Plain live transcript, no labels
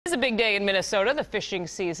It's a big day in Minnesota. The fishing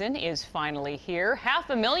season is finally here.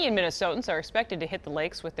 500,000 Minnesotans are expected to hit the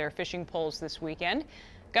lakes with their fishing poles this weekend.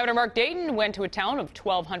 Governor Mark Dayton went to a town of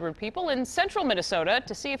 1,200 people in central Minnesota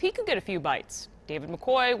to see if he could get a few bites. David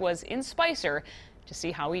McCoy was in Spicer to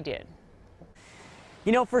see how he did.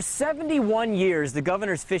 You know, for 71 years, the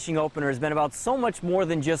governor's fishing opener has been about so much more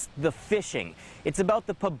than just the fishing. It's about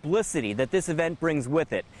the publicity that this event brings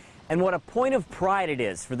with it, and what a point of pride it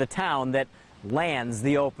is for the town that lands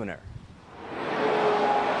the opener.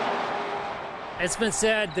 It's been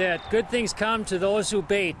said that good things come to those who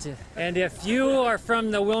bait, and if you are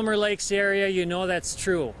from the Wilmer Lakes area, you know that's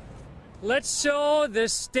true. Let's show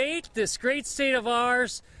this state, this great state of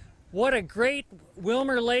ours, what a great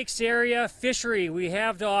Wilmer Lakes area fishery we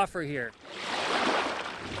have to offer here.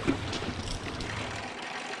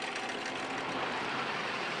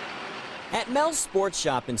 At Mel's Sports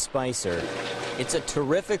Shop in Spicer, it's a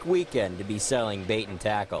terrific weekend to be selling bait and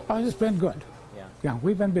tackle. Oh, it's been good. Yeah,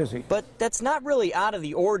 we've been busy. But that's not really out of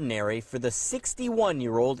the ordinary for the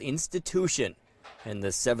 61-year-old institution and the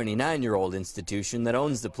 79-year-old institution that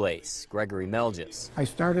owns the place, Gregory Melges. I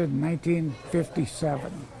started in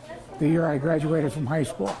 1957, the year I graduated from high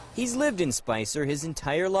school. He's lived in Spicer his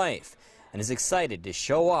entire life and is excited to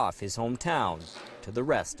show off his hometown to the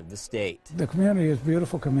rest of the state. The community is a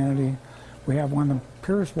beautiful community. We have one of the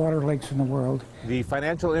purest water lakes in the world. The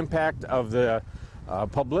financial impact of the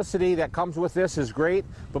publicity that comes with this is great,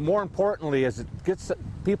 but more importantly is it gets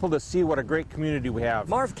people to see what a great community we have.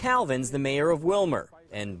 Marv Calvin's the mayor of Wilmer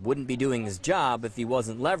and wouldn't be doing his job if he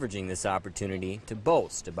wasn't leveraging this opportunity to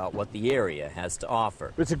boast about what the area has to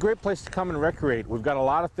offer. It's a great place to come and recreate. We've got a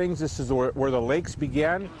lot of things. This is where the lakes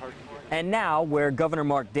began. And now, where Governor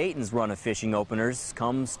Mark Dayton's run of fishing openers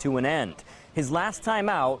comes to an end. His last time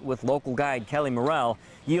out with local guide Kelly Morrell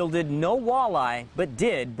yielded no walleye, but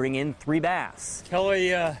did bring in 3 bass.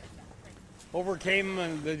 Kelly overcame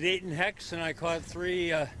the Dayton hex, and I caught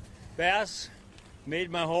 3 bass.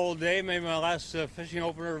 Made my whole day, made my last fishing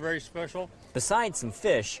opener very special. Besides some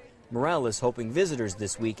fish, Morrell is hoping visitors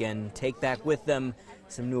this weekend take back with them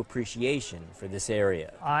some new appreciation for this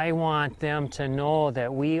area. I want them to know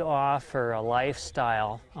that we offer a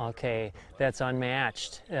lifestyle, that's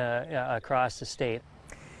unmatched across the state.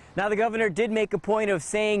 Now, the governor did make a point of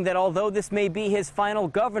saying that although this may be his final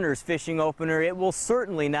governor's fishing opener, it will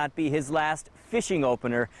certainly not be his last fishing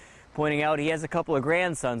opener, pointing out he has a couple of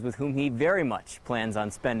grandsons with whom he very much plans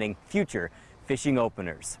on spending future fishing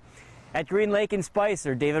openers. At Green Lake in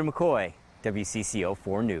Spicer, David McCoy, WCCO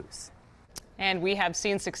 4 News. And we have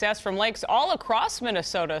seen success from lakes all across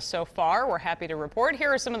Minnesota so far. We're happy to report.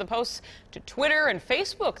 Here are some of the posts to Twitter and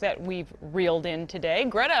Facebook that we've reeled in today.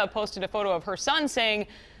 Greta posted a photo of her son saying,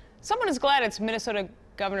 "Someone is glad it's Minnesota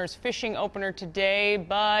governor's fishing opener today,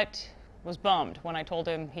 but was bummed when I told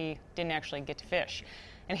him he didn't actually get to fish."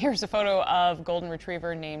 And here's a photo of golden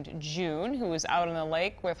retriever named June, who was out on the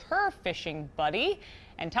lake with her fishing buddy.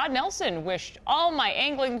 And Todd Nelson wished all my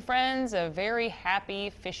angling friends a very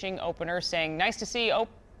happy fishing opener, saying, "Nice to see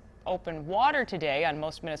open water today on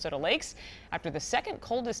most Minnesota lakes after the second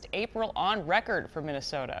coldest April on record for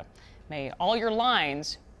Minnesota. May all your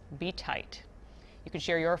lines be tight." You can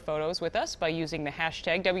share your photos with us by using the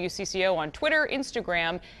hashtag WCCO on Twitter,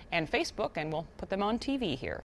 Instagram, and Facebook, and we'll put them on TV here.